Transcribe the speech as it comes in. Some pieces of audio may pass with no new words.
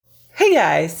Hey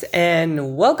guys,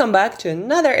 and welcome back to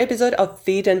another episode of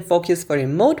Fit and Focus for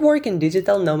Remote Work and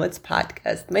Digital Nomads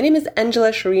podcast. My name is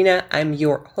Angela Sharina. I'm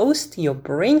your host, your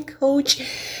brain coach,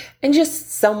 and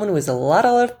just someone with a lot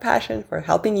of passion for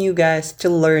helping you guys to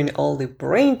learn all the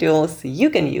brain tools you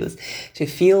can use to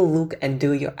feel, look, and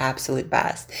do your absolute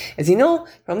best. As you know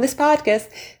from this podcast,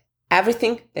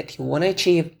 everything that you want to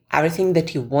achieve, everything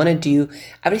that you want to do,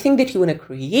 everything that you want to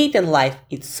create in life,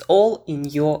 it's all in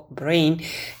your brain.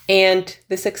 And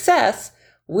the success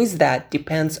with that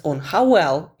depends on how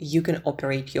well you can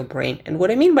operate your brain. And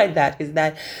what I mean by that is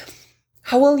that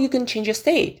how well you can change your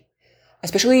state,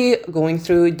 especially going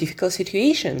through difficult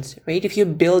situations, right? If you're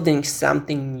building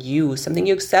something new, something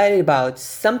you're excited about,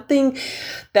 something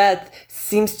that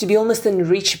seems to be almost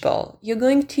unreachable, you're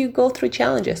going to go through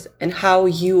challenges, and how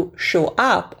you show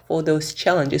up for those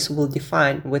challenges will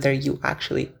define whether you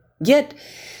actually get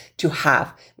to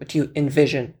have what you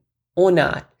envision or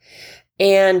not.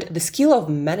 And the skill of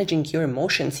managing your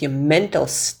emotions, your mental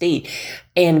state,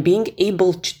 and being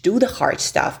able to do the hard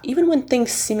stuff, even when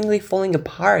things seemingly falling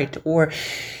apart or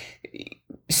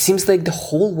seems like the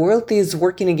whole world is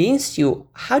working against you,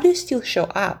 how do you still show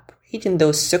up in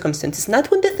those circumstances? Not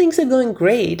when the things are going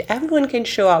great. Everyone can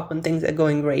show up when things are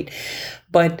going great.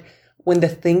 But when the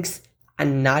things are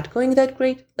not going that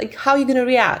great, like how are you going to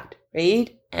react,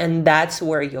 right? And that's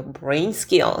where your brain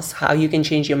skills, how you can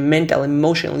change your mental,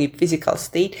 emotional, physical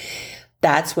state,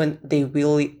 that's when they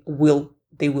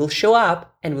will show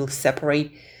up and will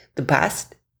separate the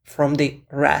best from the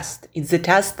rest. It's a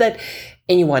task that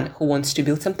anyone who wants to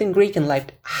build something great in life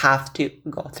have to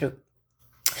go through.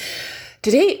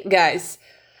 Today, guys,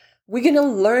 we're going to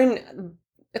learn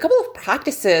a couple of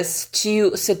practices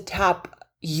to set up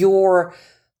your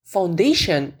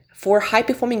foundation for a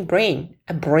high-performing brain,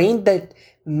 a brain that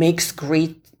makes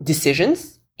great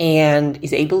decisions and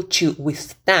is able to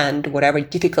withstand whatever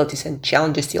difficulties and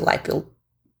challenges your life will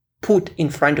put in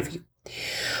front of you.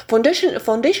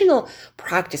 Foundational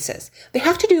practices, they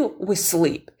have to do with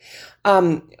sleep.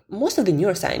 Most of the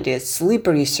neuroscientists, sleep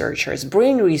researchers,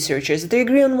 brain researchers, they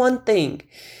agree on one thing.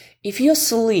 If your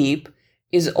sleep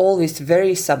is always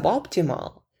very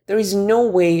suboptimal, there is no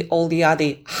way all the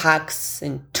other hacks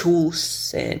and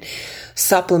tools and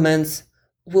supplements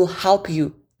will help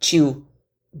you to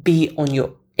be on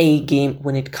your A game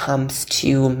when it comes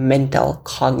to mental,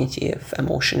 cognitive,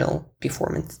 emotional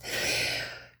performance.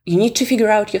 You need to figure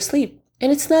out your sleep,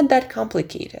 and it's not that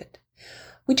complicated.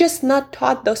 We're just not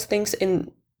taught those things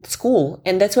in school,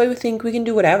 and that's why we think we can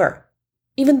do whatever.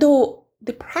 Even though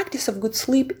the practice of good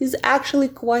sleep is actually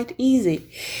quite easy.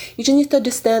 You just need to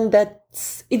understand that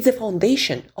it's the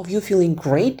foundation of you feeling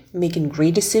great, making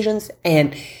great decisions,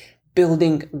 and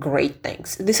building great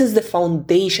things. This is the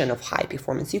foundation of high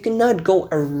performance. You cannot go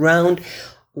around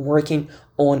working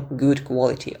on good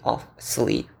quality of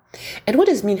sleep. And what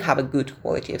does it mean have a good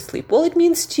quality of sleep? Well, it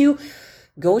means to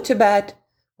go to bed,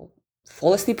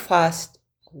 fall asleep fast,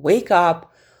 wake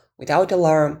up without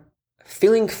alarm,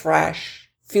 feeling fresh,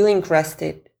 feeling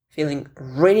rested, feeling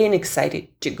ready and excited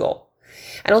to go.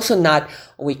 And also not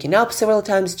waking up several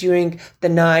times during the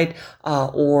night,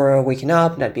 or waking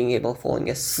up, not being able to falling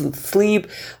asleep,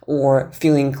 or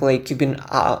feeling like you've been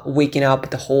waking up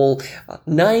the whole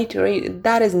night, right?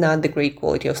 That is not the great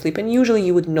quality of sleep. And usually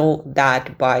you would know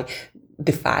that by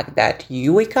the fact that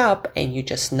you wake up and you're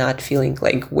just not feeling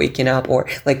like waking up or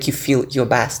like you feel your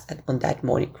best on that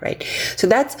morning, right? So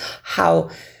that's how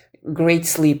great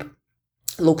sleep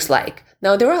looks like.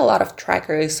 Now, there are a lot of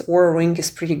trackers. Oura Ring is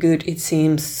pretty good. It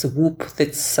seems Whoop,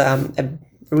 that's a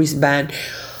wristband.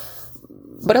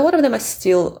 But a lot of them are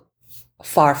still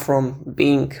far from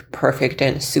being perfect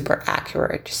and super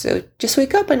accurate. So just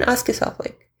wake up and ask yourself,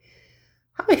 like,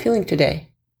 how am I feeling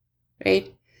today?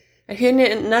 Right? If you're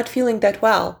not feeling that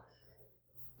well,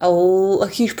 a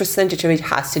huge percentage of it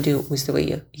has to do with the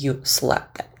way you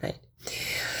slept that night.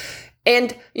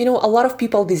 And, a lot of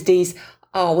people these days,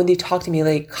 when they talk to me,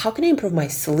 like, how can I improve my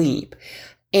sleep?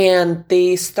 And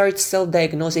they start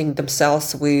self-diagnosing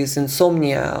themselves with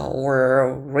insomnia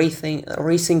or racing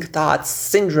thoughts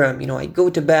syndrome. I go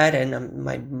to bed and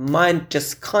my mind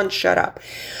just can't shut up.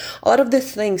 A lot of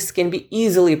these things can be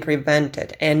easily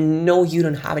prevented. And no, you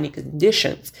don't have any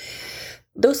conditions.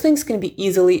 Those things can be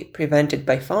easily prevented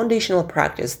by foundational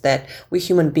practice that we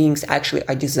human beings actually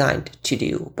are designed to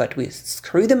do, but we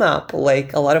screw them up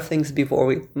like a lot of things before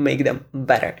we make them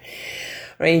better,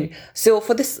 right? So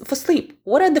for sleep,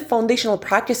 what are the foundational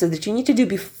practices that you need to do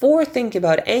before thinking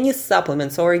about any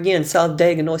supplements or, again,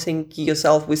 self-diagnosing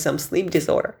yourself with some sleep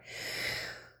disorder?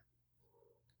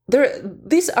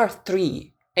 These are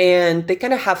three, and they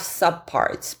kind of have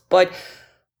subparts, but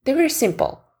they're very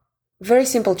simple. very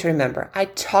simple to remember. I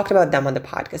talked about them on the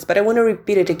podcast, but I want to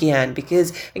repeat it again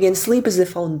because, again, sleep is the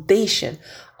foundation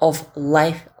of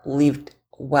life lived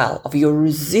well, of your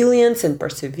resilience and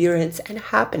perseverance and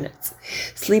happiness.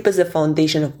 Sleep is the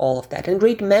foundation of all of that, and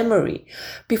great memory,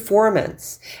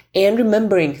 performance, and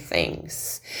remembering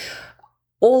things.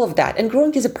 All of that, and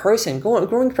growing as a person,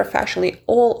 growing professionally,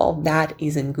 all of that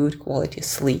is in good quality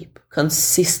sleep,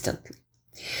 consistently.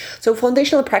 So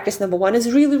foundational practice number 1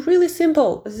 is really, really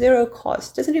simple, 0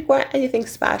 cost, doesn't require anything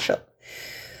special.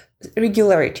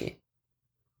 Regularity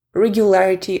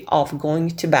of going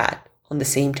to bed on the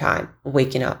same time,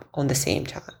 waking up on the same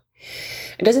time.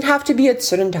 It doesn't have to be at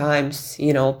certain times.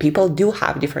 People do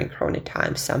have different chrono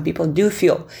times. Some people do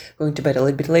feel going to bed a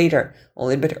little bit later, or a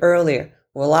little bit earlier,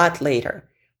 or a lot later,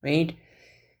 right?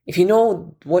 If you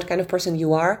know what kind of person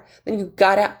you are, then you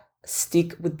gotta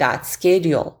stick with that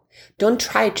schedule. Don't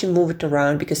try to move it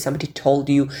around because somebody told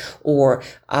you, or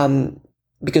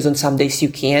because on some days you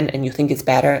can and you think it's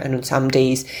better, and on some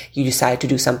days you decide to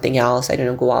do something else. I don't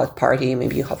know, go out, party.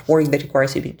 Maybe you have work that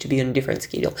requires you to be on a different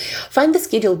schedule. Find the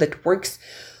schedule that works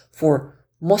for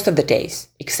most of the days,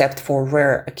 except for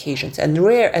rare occasions. And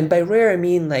by rare I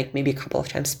mean like maybe a couple of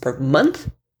times per month.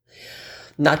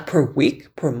 Not per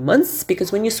week, per month,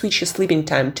 because when you switch your sleeping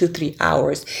time 2-3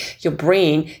 hours, your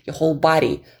brain, your whole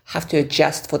body have to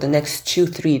adjust for the next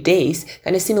 2-3 days,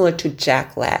 kind of similar to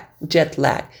jet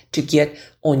lag, to get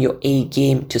on your A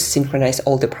game, to synchronize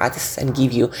all the processes and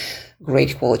give you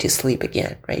great quality sleep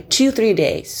again, right? 2-3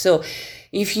 days. So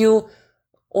if you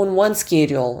on one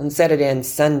schedule on Saturday and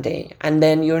Sunday, and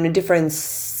then you're on a different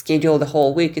schedule the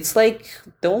whole week, it's like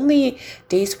the only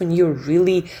days when you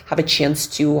really have a chance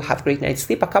to have great night's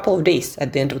sleep, a couple of days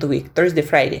at the end of the week, Thursday,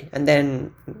 Friday, and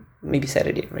then maybe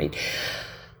Saturday, right?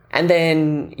 And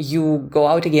then you go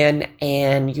out again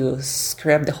and you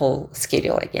scrap the whole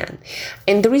schedule again.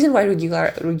 And the reason why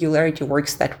regularity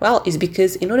works that well is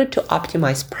because in order to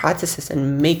optimize processes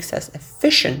and make us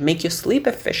efficient, make your sleep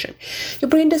efficient, your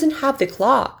brain doesn't have the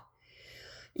clock.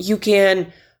 You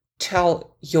can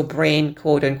tell your brain,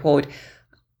 quote unquote,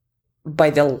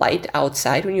 by the light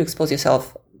outside when you expose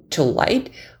yourself to light,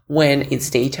 when it's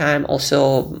daytime.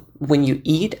 Also, when you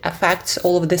eat affects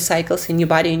all of the cycles in your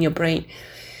body and your brain.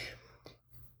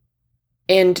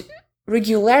 And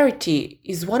regularity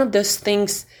is one of those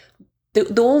things,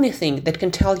 the only thing that can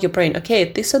tell your brain, okay,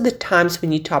 these are the times we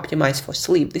need to optimize for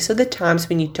sleep. These are the times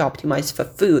we need to optimize for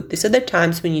food. These are the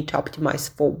times we need to optimize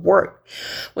for work.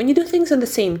 When you do things at the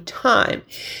same time,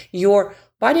 your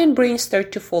body and brain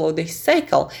start to follow this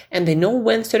cycle, and they know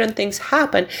when certain things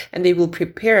happen, and they will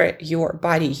prepare your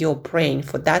body, your brain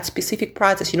for that specific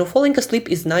process. Falling asleep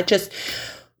is not just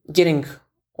getting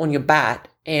on your bed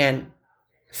and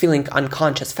feeling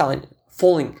unconscious,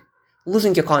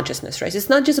 losing your consciousness, right? It's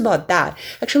not just about that.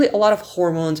 Actually, a lot of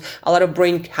hormones, a lot of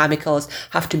brain chemicals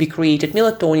have to be created.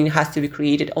 Melatonin has to be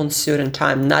created on certain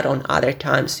time, not on other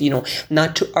times,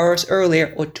 not 2 hours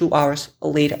earlier or 2 hours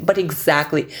later, but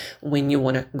exactly when you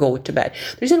want to go to bed.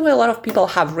 The reason why a lot of people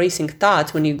have racing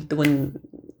thoughts when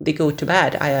they go to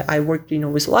bed, I work,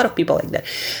 with a lot of people like that.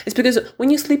 It's because when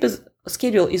your sleep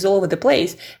schedule is all over the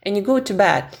place and you go to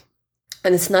bed,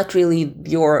 and it's not really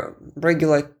your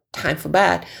regular time for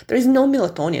bed, there is no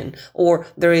melatonin, or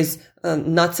there is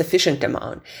not sufficient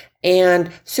amount.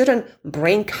 And certain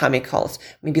brain chemicals,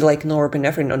 maybe like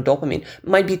norepinephrine or dopamine,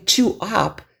 might be too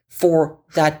up for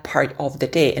that part of the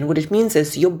day. And what it means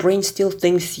is your brain still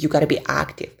thinks you gotta be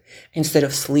active instead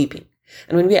of sleeping.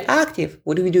 And when we are active,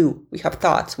 what do? We have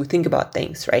thoughts. We think about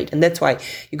things, right? And that's why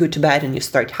you go to bed and you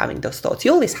start having those thoughts.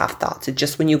 You always have thoughts. It's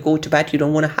just when you go to bed, you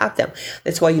don't want to have them.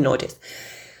 That's why you notice.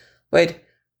 But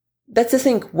that's the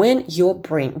thing. When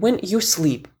you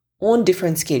sleep on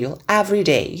different schedule every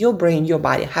day, your brain, your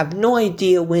body have no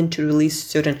idea when to release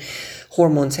certain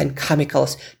hormones and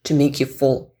chemicals to make you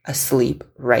fall asleep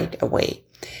right away.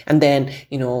 And then,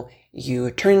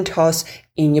 you turn toss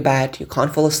in your bed, you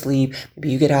can't fall asleep, maybe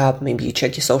you get up, maybe you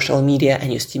check your social media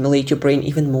and you stimulate your brain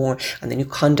even more, and then you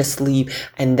can't sleep,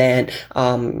 and then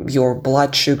your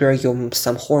blood sugar,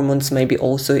 some hormones might be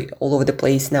also all over the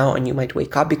place now, and you might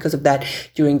wake up because of that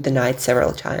during the night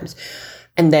several times.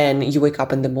 And then you wake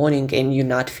up in the morning and you're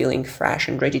not feeling fresh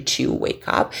and ready to wake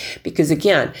up because,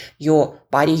 again, your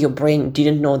body, your brain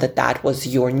didn't know that was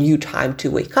your new time to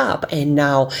wake up. And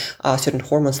now certain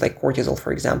hormones like cortisol,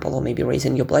 for example, or maybe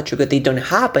raising your blood sugar, they don't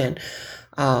happen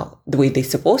the way they're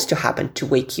supposed to happen to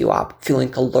wake you up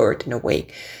feeling alert and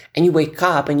awake. And you wake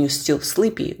up and you're still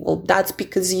sleepy. Well, that's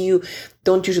because you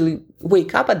don't usually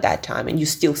wake up at that time and you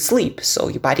still sleep. So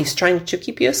your body's trying to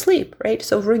keep you asleep, right?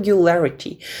 So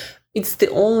regularity. It's the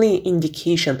only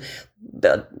indication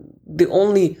that the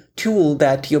only tool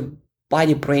that your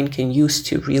body brain can use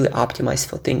to really optimize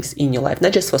for things in your life,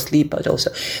 not just for sleep, but also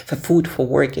for food, for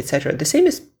work, etc. The same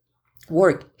is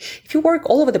work. If you work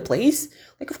all over the place,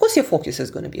 like, of course your focus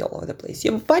is going to be all over the place.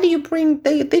 Your body, your brain,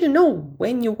 they don't know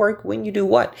when you work, when you do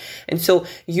what. And so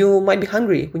you might be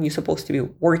hungry when you're supposed to be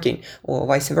working, or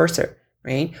vice versa,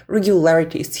 right?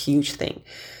 Regularity is a huge thing.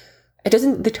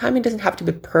 The timing doesn't have to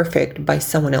be perfect by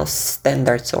someone else's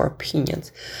standards or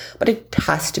opinions, but it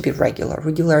has to be regular.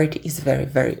 Regularity is very,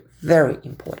 very, very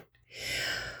important.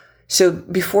 So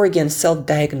before, again,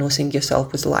 self-diagnosing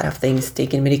yourself with a lot of things,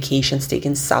 taking medications,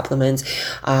 taking supplements,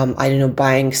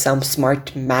 buying some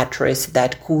smart mattress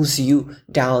that cools you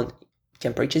down,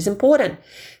 temperature is important.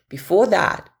 Before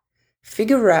that,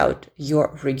 figure out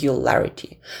your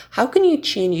regularity. How can you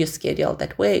change your schedule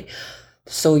that way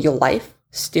so your life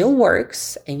still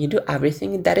works and you do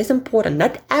everything that is important?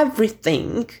 Not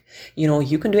everything,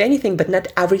 you can do anything, but not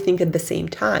everything at the same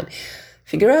time.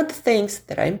 Figure out the things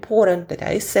that are important, that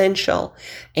are essential,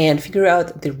 and figure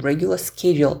out the regular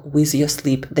schedule with your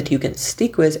sleep that you can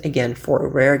stick with, again, for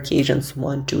rare occasions,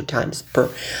 1-2 times per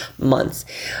month.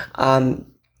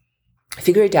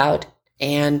 Figure it out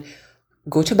and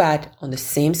go to bed on the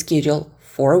same schedule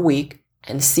for a week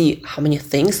and see how many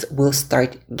things will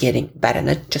start getting better,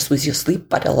 not just with your sleep,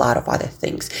 but a lot of other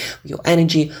things. Your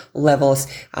energy levels,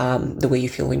 the way you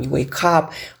feel when you wake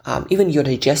up, even your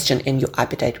digestion and your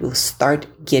appetite will start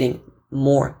getting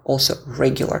more also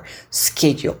regular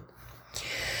schedule.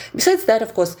 Besides that,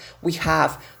 of course, we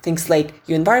have things like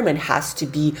your environment has to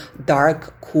be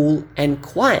dark, cool, and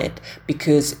quiet,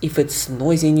 because if it's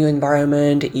noisy in your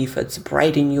environment, if it's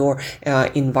bright in your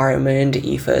environment,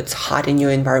 if it's hot in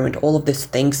your environment, all of these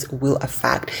things will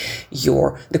affect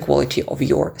the quality of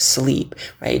your sleep,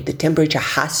 right? The temperature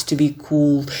has to be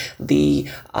cool,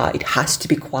 it has to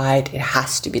be quiet, it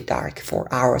has to be dark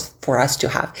for us to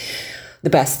have the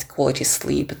best quality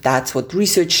sleep. That's what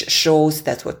research shows.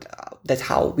 That's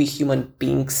how we human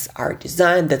beings are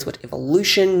designed. That's what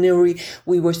evolutionary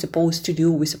we were supposed to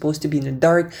do. We're supposed to be in a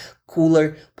dark,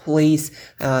 cooler place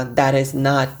that is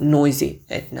not noisy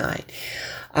at night.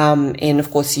 And of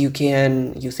course, you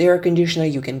can use air conditioner.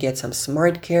 You can get some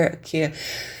smart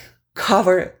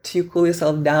cover to cool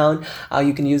yourself down.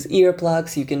 You can use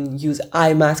earplugs. You can use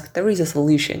eye mask. There is a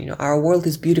solution. Our world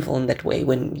is beautiful in that way.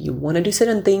 When you want to do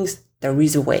certain things, there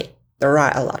is a way. There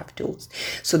are a lot of tools.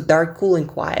 So dark, cool, and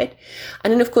quiet.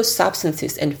 And then, of course,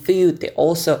 substances and food, they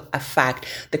also affect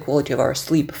the quality of our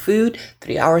sleep. Food,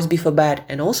 3 hours before bed,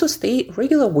 and also stay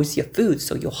regular with your food.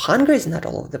 So your hunger is not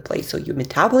all over the place. So your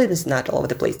metabolism is not all over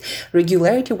the place.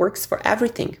 Regularity works for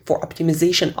everything, for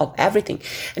optimization of everything.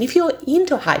 And if you're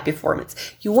into high performance,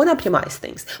 you want to optimize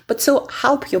things. But so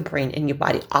help your brain and your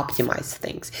body optimize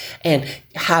things and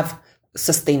have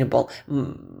sustainable,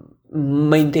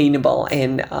 maintainable,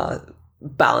 and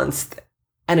balanced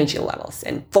energy levels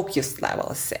and focus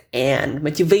levels and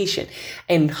motivation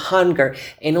and hunger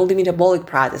and all the metabolic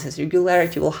processes.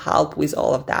 Regularity will help with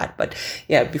all of that. But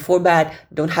yeah, before bed,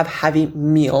 don't have heavy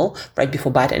meal right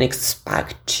before bed and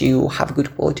expect to have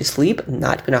good quality sleep.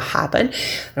 Not gonna happen,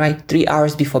 right? 3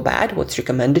 hours before bed, what's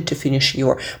recommended to finish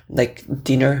your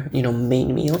dinner,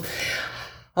 main meal,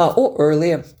 or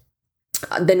earlier.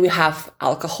 Then we have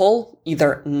alcohol,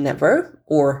 either never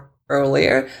or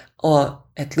earlier, or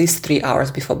at least 3 hours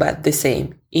before bed. The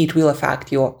same. It will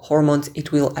affect your hormones.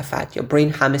 It will affect your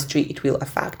brain chemistry. It will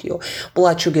affect your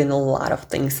blood sugar and a lot of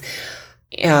things.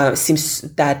 Seems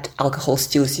that alcohol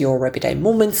steals your appetite,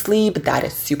 movement, sleep. That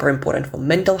is super important for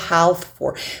mental health,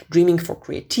 for dreaming, for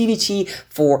creativity,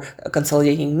 for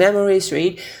consolidating memories,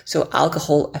 right? So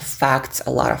alcohol affects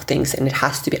a lot of things and it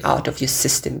has to be out of your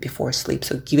system before sleep.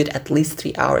 So give it at least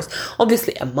 3 hours.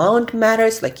 Obviously, amount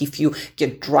matters. Like if you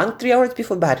get drunk 3 hours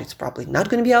before bed, it's probably not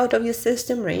going to be out of your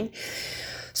system, right?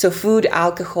 So food,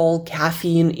 alcohol,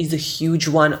 caffeine is a huge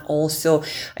one also.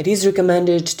 It is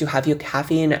recommended to have your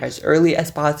caffeine as early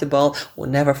as possible or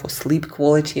never for sleep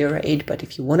quality, right? But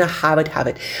if you want to have it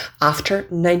after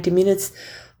 90 minutes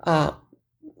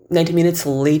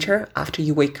later after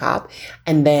you wake up,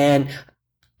 and then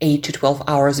 8 to 12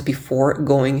 hours before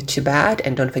going to bed.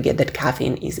 And don't forget that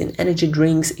caffeine is in energy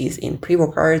drinks, is in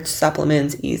pre-workout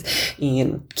supplements, is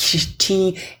in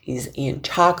tea, is in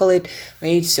chocolate,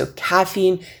 right? So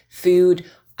caffeine, food,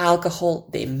 alcohol,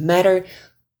 they matter.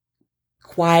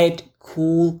 Quiet,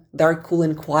 cool, dark, cool,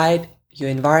 and quiet. Your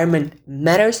environment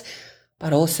matters,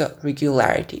 but also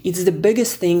regularity. It's the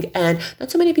biggest thing, and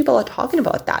not so many people are talking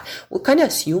about that. We kind of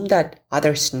assume that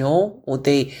others know or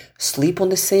they sleep on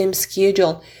the same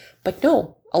schedule, but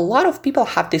no, a lot of people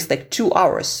have this 2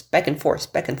 hours back and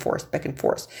forth.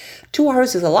 2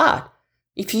 hours is a lot.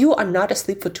 If you are not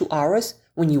asleep for 2 hours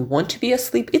when you want to be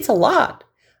asleep, it's a lot.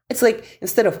 It's like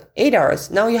instead of 8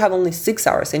 hours, now you have only 6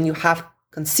 hours and you have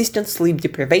consistent sleep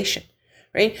deprivation,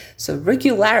 right? So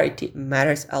regularity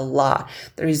matters a lot.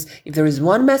 If there is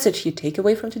one message you take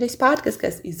away from today's podcast,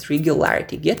 guys, it's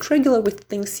regularity. Get regular with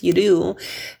things you do,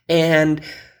 and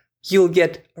you'll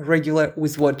get regular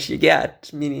with what you get,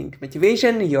 meaning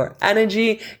motivation, your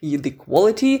energy, the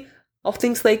quality of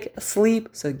things like sleep.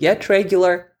 So get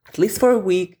regular, at least for a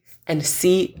week, and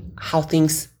see how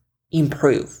things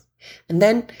improve. And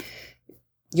then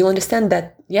you'll understand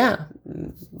that, I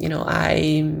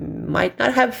might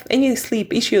not have any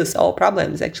sleep issues or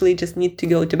problems. Actually, just need to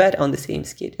go to bed on the same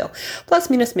schedule. Plus,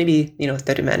 minus, maybe,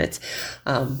 30 minutes.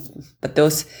 But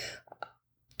those,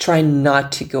 try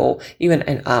not to go even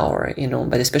an hour,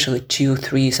 but especially 2,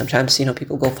 3, sometimes,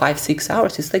 people go 5, 6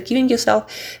 hours. It's like giving yourself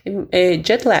a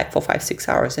jet lag for 5, 6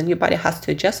 hours, and your body has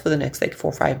to adjust for the next 4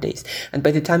 or 5 days. And by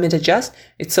the time it adjusts,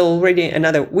 it's already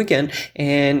another weekend.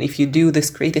 And if you do this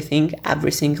crazy thing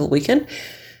every single weekend,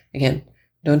 again,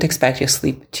 don't expect your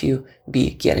sleep to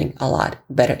be getting a lot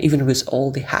better, even with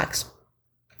all the hacks.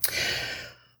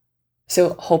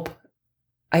 So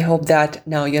I hope that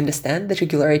now you understand that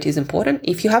regularity is important.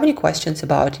 If you have any questions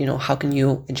about, how can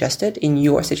you adjust it in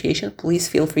your situation, please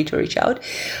feel free to reach out.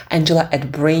 Angela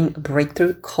at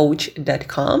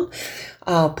brainbreakthroughcoach.com.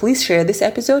 Please share this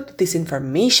episode, this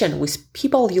information with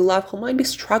people you love who might be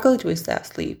struggling with their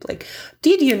sleep.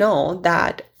 Did you know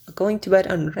that going to bed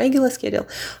on a regular schedule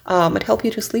might help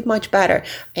you to sleep much better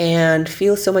and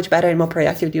feel so much better and more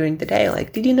productive during the day?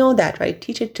 Did you know that, right?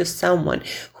 Teach it to someone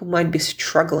who might be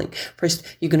struggling. First,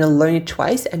 you're going to learn it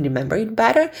twice and remember it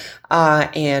better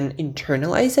and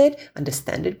internalize it,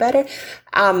 understand it better.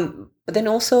 But then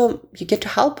also you get to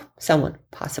help someone,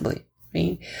 possibly,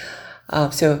 right?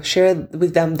 So share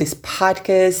with them this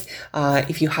podcast.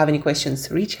 If you have any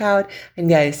questions, reach out. And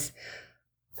guys,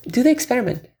 do the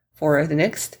experiment. For the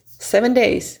next 7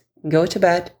 days, go to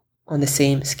bed on the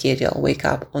same schedule, wake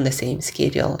up on the same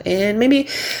schedule, and maybe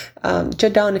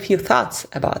jot down a few thoughts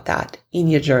about that in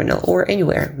your journal or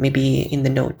anywhere, maybe in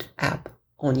the note app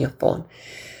on your phone.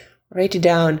 Write it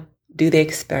down, do the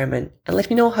experiment, and let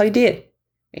me know how you did.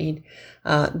 Right?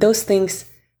 Those things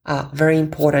are very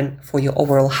important for your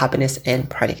overall happiness and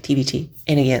productivity.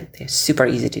 And again, they're super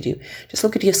easy to do. Just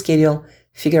look at your schedule,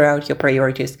 figure out your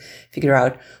priorities, figure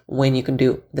out when you can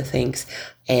do the things,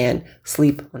 and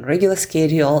sleep on a regular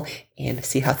schedule and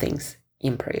see how things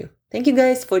improve. Thank you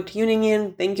guys for tuning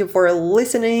in. Thank you for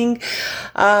listening.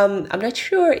 I'm not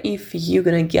sure if you're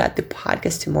going to get the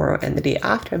podcast tomorrow and the day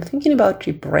after. I'm thinking about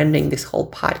rebranding this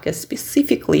whole podcast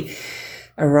specifically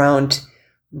around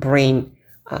brain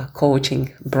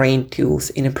coaching, brain tools,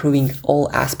 in improving all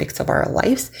aspects of our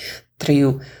lives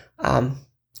through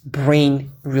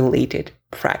brain-related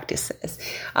practices.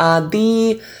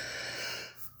 The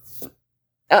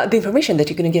information that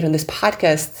you're going to get on this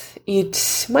podcast,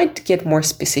 it might get more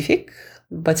specific,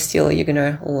 but still you're going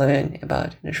to learn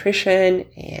about nutrition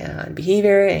and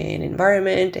behavior and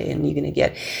environment, and you're going to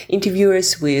get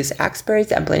interviewers with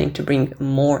experts. I'm planning to bring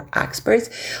more experts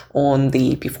on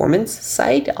the performance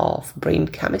side of brain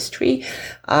chemistry,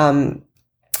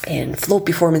 and flow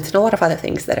performance and a lot of other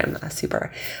things that I'm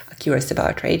super curious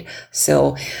about, right?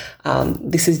 So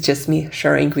this is just me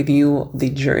sharing with you the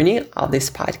journey of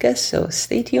this podcast. So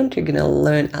stay tuned. You're going to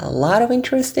learn a lot of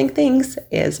interesting things,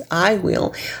 as I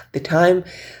will.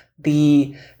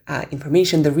 The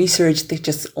information, the research, they're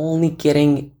just only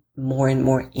getting more and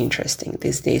more interesting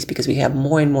these days because we have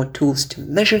more and more tools to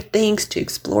measure things, to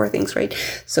explore things, right?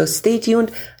 So stay tuned.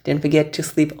 Don't forget to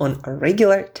sleep on a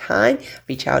regular time.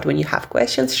 Reach out when you have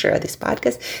questions. Share this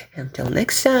podcast. Until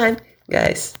next time,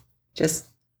 guys, just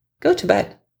go to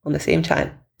bed on the same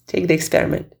time. Take the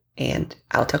experiment, and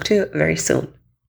I'll talk to you very soon.